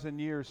 2,000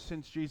 years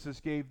since Jesus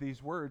gave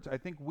these words, I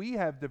think we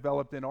have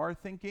developed in our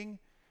thinking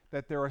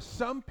that there are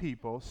some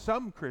people,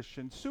 some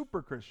Christians,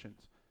 super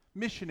Christians,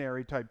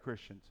 missionary type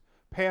Christians,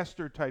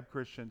 pastor type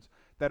Christians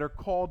that are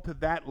called to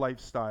that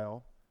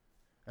lifestyle.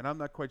 And I'm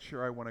not quite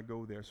sure I want to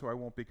go there, so I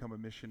won't become a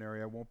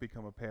missionary, I won't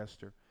become a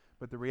pastor.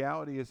 But the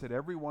reality is that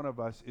every one of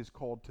us is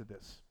called to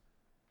this.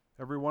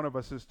 Every one of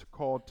us is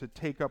called to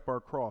take up our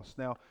cross.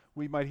 Now,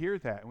 we might hear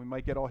that, and we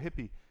might get all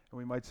hippie, and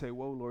we might say,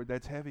 whoa, Lord,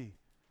 that's heavy.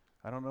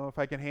 I don't know if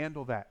I can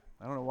handle that.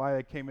 I don't know why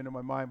that came into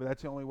my mind, but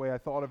that's the only way I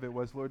thought of it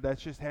was, Lord,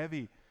 that's just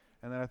heavy.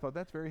 And then I thought,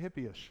 that's very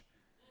hippie-ish.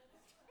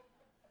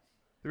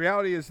 The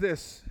reality is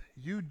this: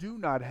 you do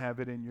not have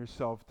it in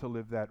yourself to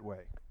live that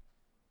way.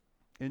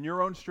 In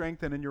your own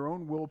strength and in your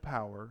own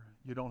willpower,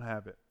 you don't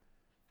have it.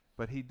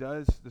 But he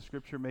does, the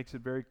scripture makes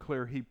it very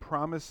clear, he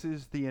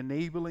promises the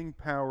enabling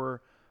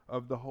power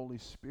of the Holy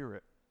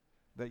Spirit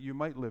that you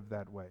might live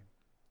that way.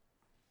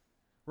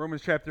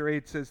 Romans chapter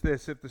 8 says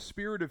this: if the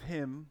spirit of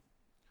him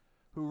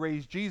who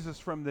raised Jesus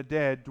from the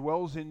dead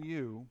dwells in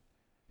you,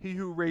 he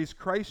who raised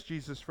Christ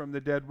Jesus from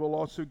the dead will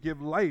also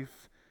give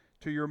life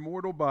to your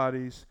mortal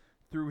bodies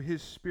through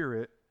his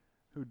Spirit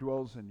who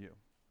dwells in you.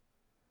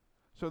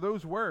 So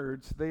those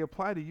words, they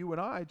apply to you and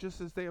I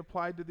just as they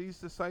applied to these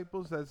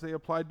disciples, as they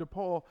applied to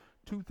Paul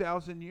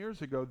 2,000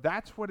 years ago.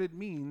 That's what it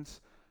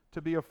means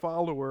to be a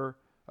follower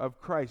of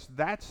Christ.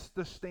 That's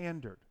the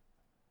standard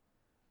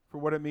for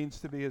what it means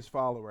to be his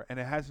follower. And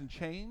it hasn't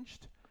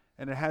changed,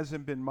 and it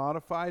hasn't been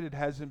modified, it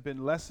hasn't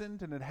been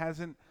lessened, and it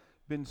hasn't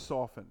been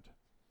softened.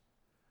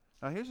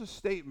 Now here's a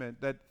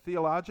statement that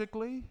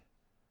theologically,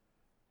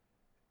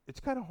 it's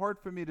kind of hard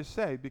for me to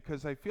say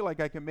because I feel like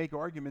I can make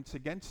arguments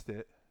against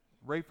it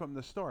right from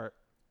the start.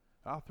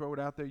 I'll throw it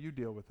out there, you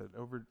deal with it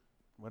over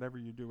whatever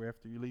you do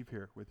after you leave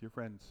here with your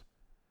friends.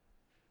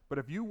 But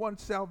if you want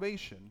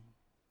salvation,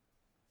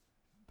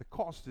 The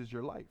cost is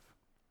your life.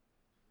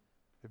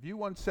 If you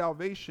want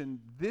salvation,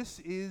 this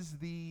is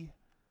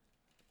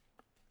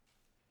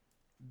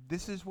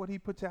what he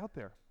puts out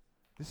there.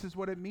 This is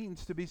what it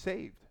means to be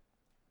saved.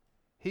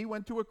 He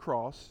went to a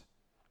cross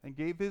and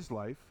gave his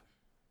life.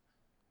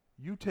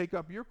 You take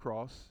up your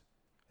cross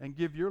and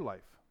give your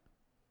life.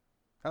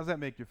 How's that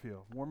make you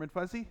feel? Warm and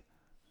fuzzy?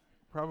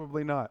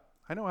 Probably not.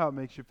 I know how it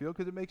makes you feel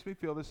because it makes me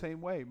feel the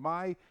same way.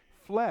 My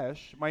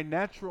flesh, my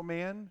natural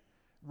man,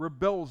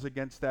 rebels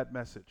against that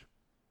message.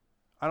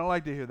 I don't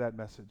like to hear that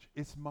message.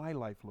 It's my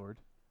life, Lord.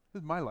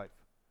 This is my life.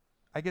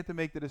 I get to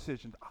make the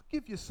decisions. I'll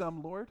give you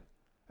some, Lord.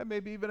 And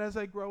maybe even as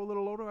I grow a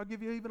little older, I'll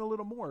give you even a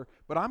little more.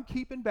 But I'm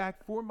keeping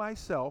back for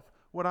myself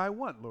what I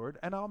want, Lord,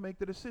 and I'll make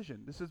the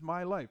decision. This is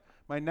my life.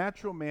 My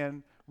natural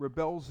man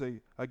rebels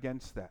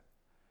against that.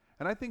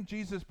 And I think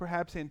Jesus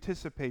perhaps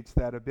anticipates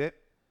that a bit.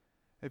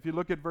 If you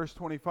look at verse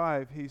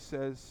 25, he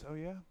says, oh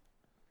yeah?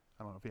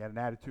 I don't know if he had an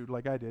attitude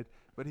like I did,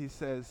 but he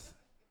says,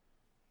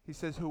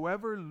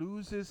 whoever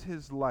loses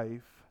his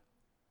life,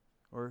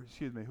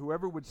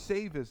 whoever would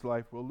save his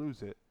life will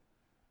lose it,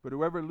 but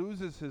whoever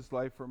loses his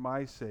life for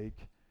my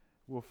sake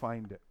will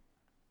find it.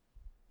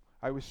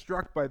 I was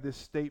struck by this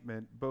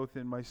statement both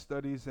in my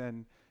studies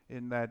and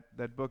in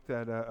that book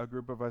that a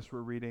group of us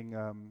were reading,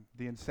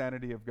 The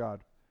Insanity of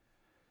God.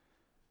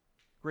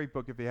 Great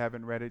book if you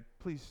haven't read it.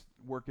 Please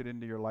work it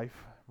into your life.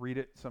 Read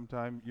it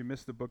sometime. You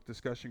missed the book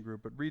discussion group,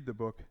 but read the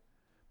book.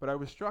 But I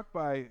was struck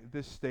by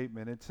this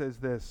statement. It says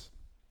this,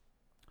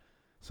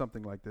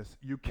 something like this: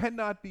 you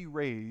cannot be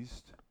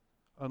raised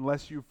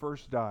unless you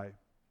first die,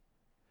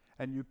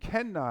 and you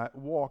cannot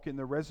walk in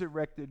the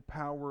resurrected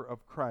power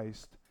of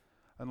Christ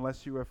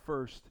unless you have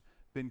first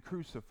been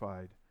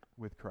crucified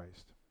with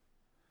Christ.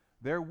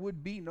 There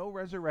would be no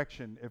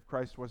resurrection if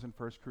Christ wasn't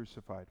first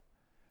crucified.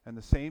 And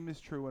the same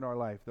is true in our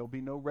life. There'll be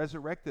no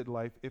resurrected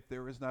life if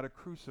there is not a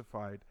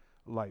crucified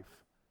life.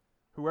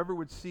 Whoever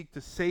would seek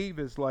to save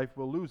his life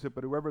will lose it,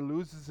 but whoever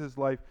loses his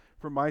life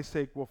for my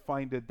sake will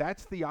find it.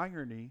 That's the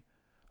irony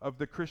of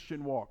the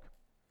Christian walk.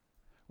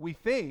 We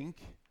think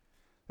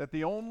that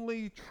the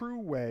only true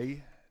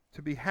way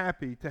to be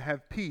happy, to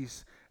have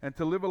peace, and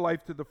to live a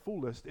life to the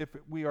fullest if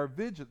we are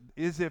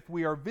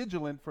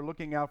vigilant for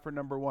looking out for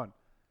number one.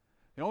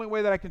 The only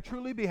way that I can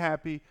truly be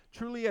happy,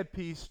 truly at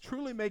peace,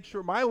 truly make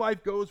sure my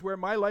life goes where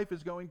my life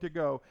is going to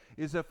go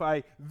is if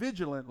I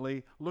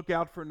vigilantly look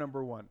out for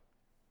number one.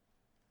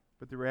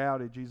 But the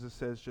reality, Jesus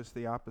says just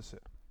the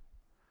opposite.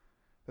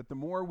 That the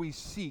more we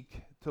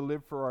seek to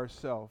live for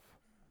ourselves,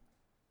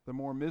 the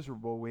more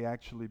miserable we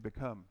actually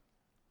become.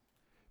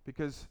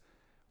 Because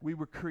we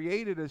were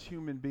created as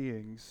human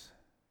beings,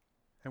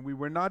 and we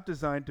were not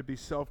designed to be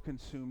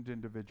self-consumed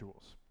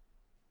individuals.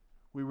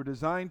 We were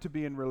designed to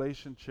be in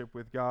relationship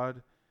with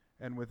God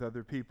and with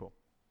other people.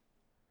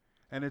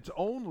 And it's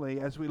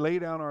only as we lay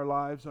down our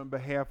lives on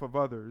behalf of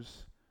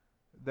others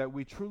that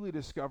we truly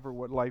discover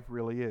what life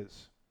really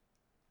is.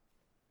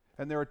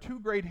 And there are two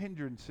great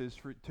hindrances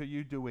to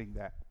you doing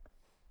that.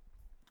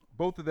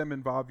 Both of them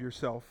involve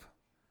yourself,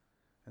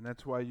 and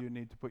that's why you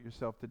need to put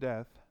yourself to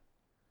death.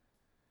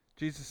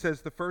 Jesus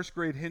says the first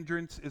great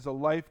hindrance is a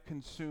life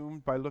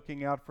consumed by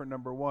looking out for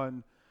number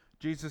one.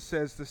 Jesus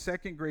says the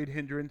second great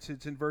hindrance,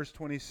 it's in verse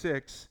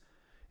 26,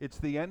 it's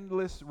the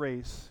endless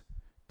race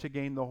to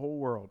gain the whole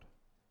world.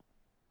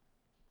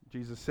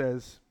 Jesus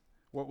says,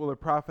 what will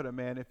it profit a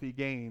man if he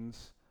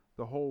gains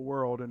the whole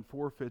world and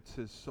forfeits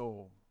his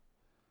soul?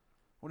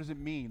 What does it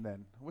mean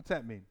then? What's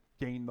that mean?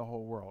 Gain the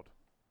whole world.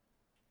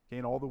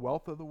 Gain all the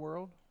wealth of the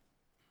world?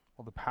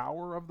 All the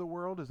power of the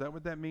world? Is that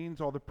what that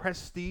means? All the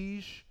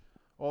prestige?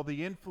 All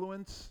the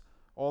influence?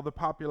 All the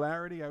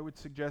popularity? I would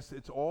suggest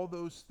it's all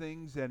those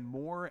things and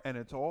more, and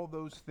it's all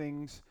those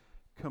things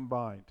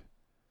combined.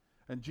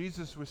 And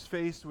Jesus was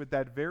faced with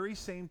that very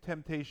same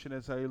temptation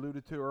as I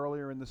alluded to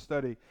earlier in the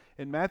study.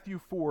 In Matthew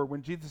 4,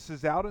 when Jesus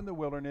is out in the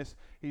wilderness,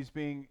 he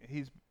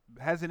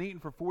hasn't eaten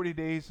for 40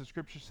 days. The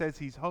scripture says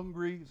he's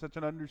hungry. Such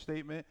an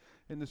understatement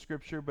in the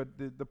scripture, but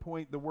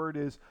the word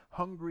is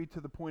hungry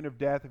to the point of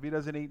death. If he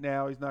doesn't eat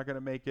now, he's not going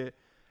to make it.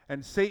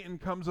 And Satan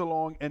comes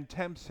along and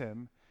tempts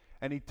him,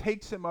 and he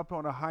takes him up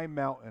on a high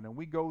mountain. And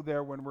we go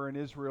there when we're in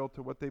Israel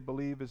to what they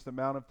believe is the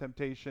Mount of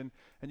Temptation,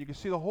 and you can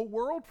see the whole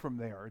world from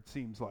there, it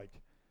seems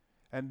like.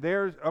 And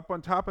there, up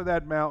on top of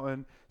that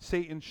mountain,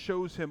 Satan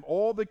shows him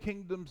all the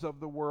kingdoms of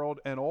the world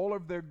and all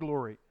of their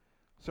glory.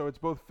 So it's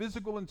both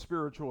physical and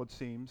spiritual, it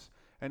seems.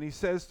 And he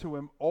says to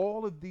him,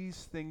 all of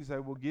these things I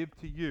will give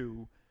to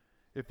you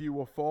if you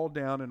will fall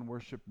down and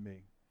worship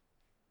me.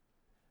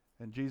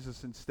 And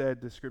Jesus instead,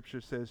 the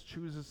scripture says,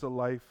 chooses a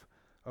life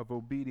of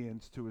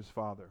obedience to his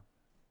Father.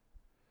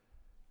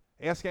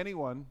 Ask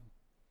anyone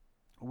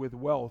with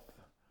wealth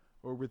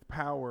or with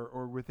power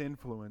or with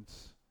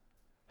influence,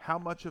 how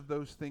much of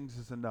those things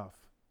is enough?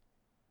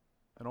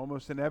 And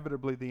almost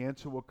inevitably the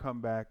answer will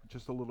come back,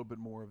 just a little bit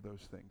more of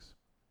those things.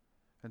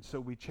 And so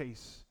we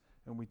chase,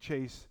 and we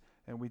chase,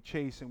 and we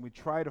chase, and we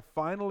try to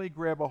finally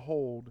grab a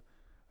hold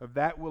of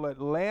that will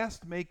at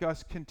last make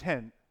us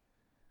content,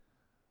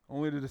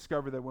 only to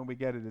discover that when we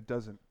get it, it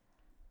doesn't.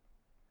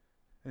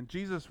 And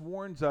Jesus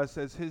warns us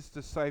as his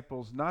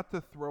disciples not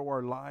to throw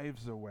our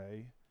lives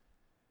away,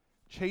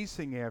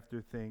 chasing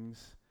after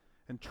things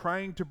and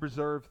trying to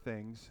preserve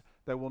things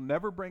that will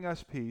never bring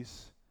us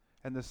peace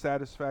and the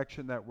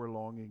satisfaction that we're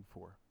longing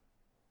for.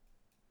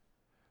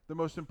 The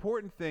most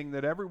important thing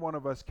that every one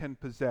of us can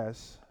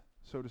possess,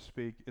 so to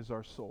speak, is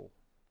our soul.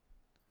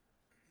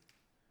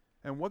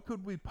 And what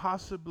could we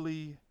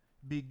possibly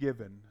be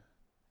given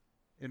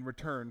in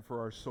return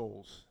for our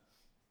souls?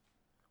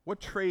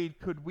 What trade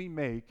could we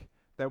make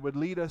that would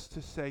lead us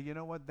to say, you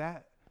know what,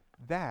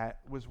 that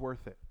was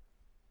worth it.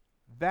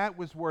 That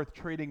was worth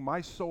trading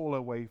my soul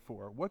away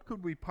for. What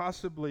could we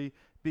possibly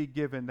be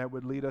given that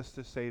would lead us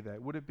to say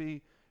that? Would it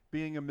be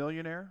being a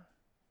millionaire?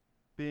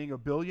 Being a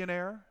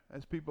billionaire,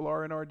 as people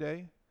are in our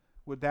day?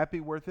 Would that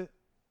be worth it?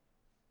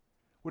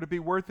 Would it be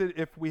worth it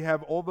if we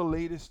have all the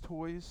latest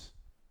toys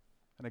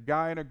and a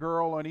guy and a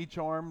girl on each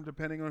arm,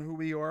 depending on who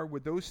we are?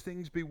 Would those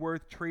things be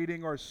worth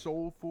trading our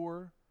soul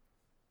for?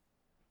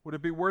 Would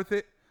it be worth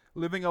it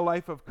living a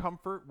life of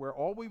comfort where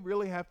all we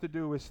really have to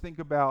do is think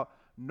about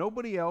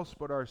nobody else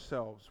but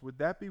ourselves? Would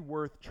that be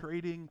worth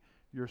trading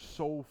your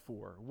soul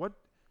for? What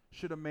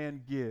should a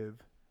man give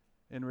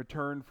in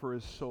return for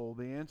his soul?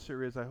 The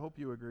answer is, I hope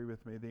you agree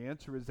with me, the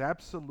answer is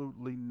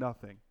absolutely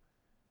nothing.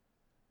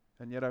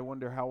 And yet I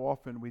wonder how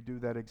often we do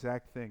that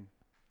exact thing.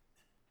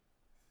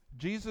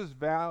 Jesus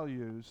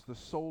values the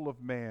soul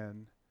of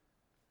man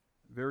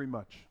very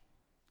much.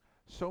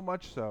 So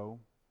much so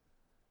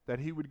that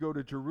he would go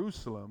to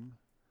Jerusalem,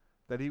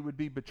 that he would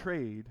be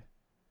betrayed,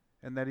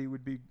 and that he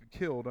would be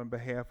killed on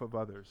behalf of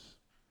others.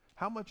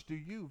 How much do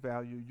you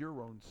value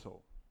your own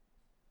soul?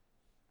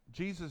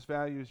 Jesus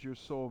values your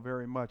soul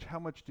very much. How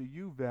much do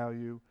you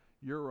value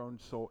your own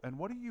soul? And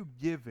what are you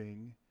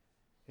giving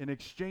in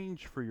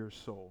exchange for your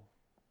soul?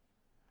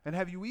 And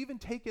have you even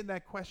taken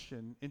that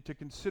question into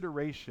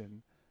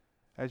consideration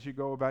as you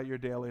go about your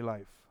daily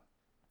life?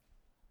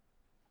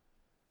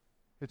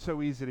 It's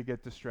so easy to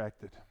get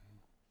distracted,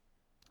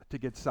 to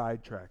get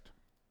sidetracked,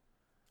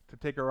 to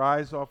take our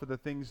eyes off of the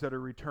things that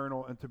are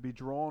eternal and to be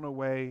drawn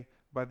away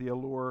by the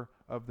allure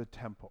of the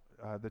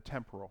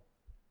temporal.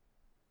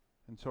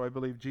 And so I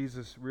believe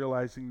Jesus,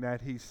 realizing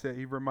that, he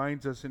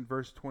reminds us in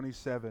verse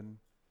 27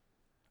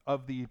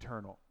 of the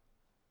eternal.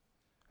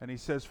 And he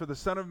says, "For the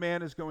Son of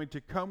Man is going to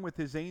come with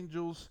his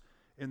angels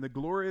in the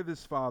glory of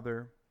his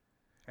Father,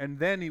 and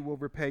then he will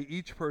repay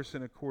each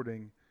person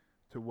according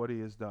to what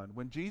he has done."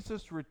 When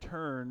Jesus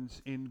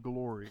returns in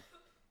glory,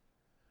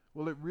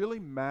 will it really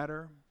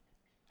matter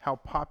how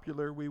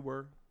popular we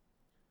were,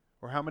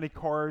 or how many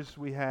cars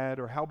we had,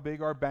 or how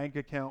big our bank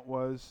account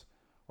was,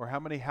 or how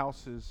many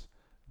houses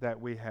that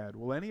we had?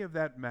 Will any of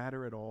that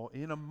matter at all?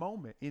 In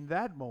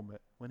that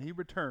moment, when he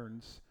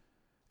returns,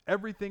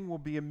 everything will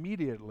be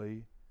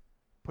immediately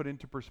put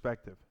into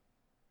perspective.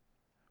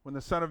 When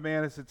the Son of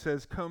Man, as it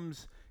says,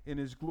 comes in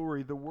his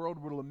glory, the world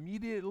will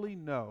immediately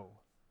know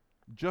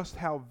just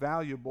how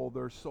valuable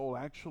their soul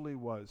actually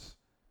was.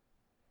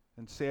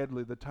 And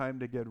sadly, the time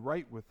to get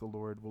right with the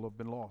Lord will have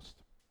been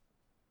lost.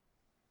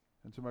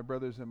 And so my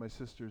brothers and my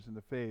sisters in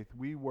the faith,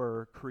 we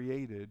were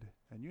created,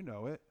 and you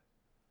know it,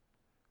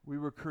 we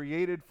were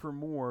created for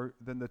more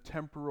than the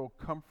temporal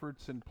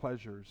comforts and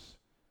pleasures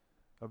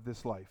of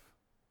this life.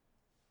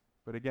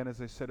 But again, as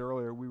I said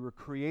earlier, we were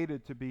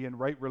created to be in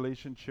right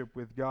relationship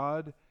with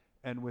God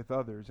and with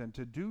others. And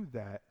to do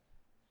that,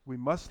 we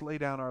must lay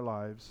down our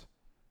lives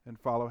and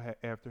follow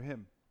after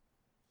him.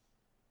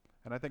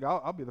 And I think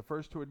I'll be the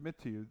first to admit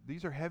to you,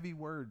 these are heavy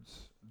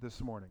words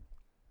this morning.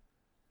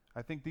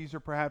 I think these are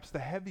perhaps the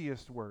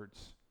heaviest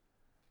words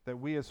that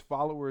we as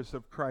followers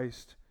of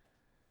Christ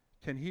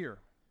can hear.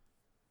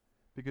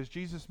 Because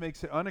Jesus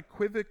makes it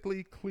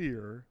unequivocally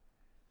clear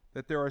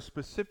that there are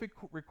specific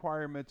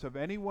requirements of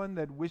anyone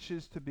that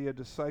wishes to be a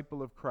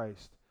disciple of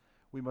Christ.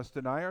 We must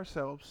deny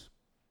ourselves,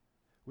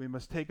 we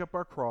must take up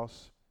our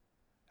cross,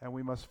 and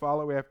we must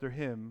follow after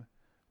him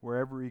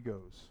wherever he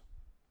goes.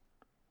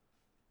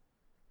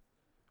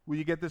 Will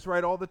you get this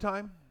right all the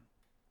time?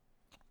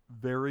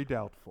 Very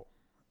doubtful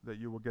that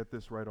you will get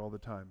this right all the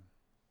time.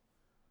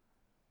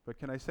 But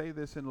can I say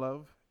this in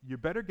love? You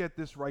better get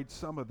this right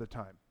some of the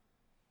time.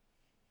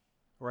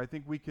 Or I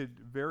think we could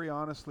very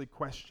honestly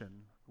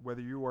question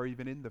whether you are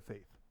even in the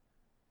faith.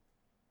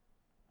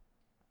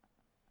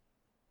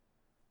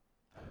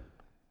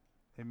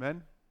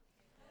 Amen?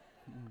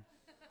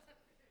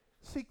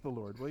 Seek the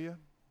Lord, will you?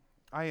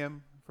 I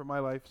am, for my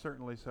life,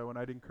 certainly so, and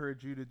I'd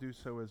encourage you to do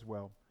so as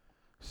well.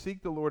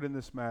 Seek the Lord in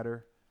this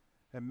matter,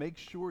 and make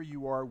sure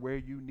you are where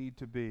you need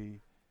to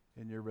be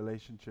in your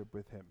relationship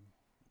with him.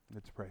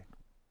 Let's pray.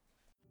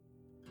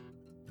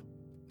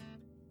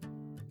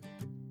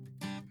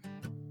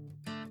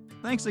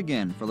 Thanks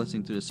again for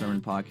listening to the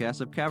sermon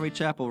podcast of Calvary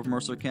Chapel of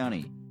Mercer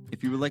County.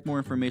 If you would like more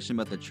information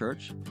about the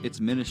church, its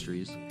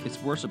ministries, its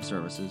worship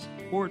services,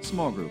 or its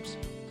small groups,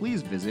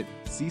 please visit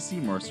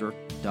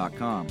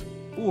ccmercer.com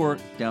or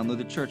download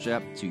the church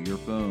app to your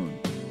phone.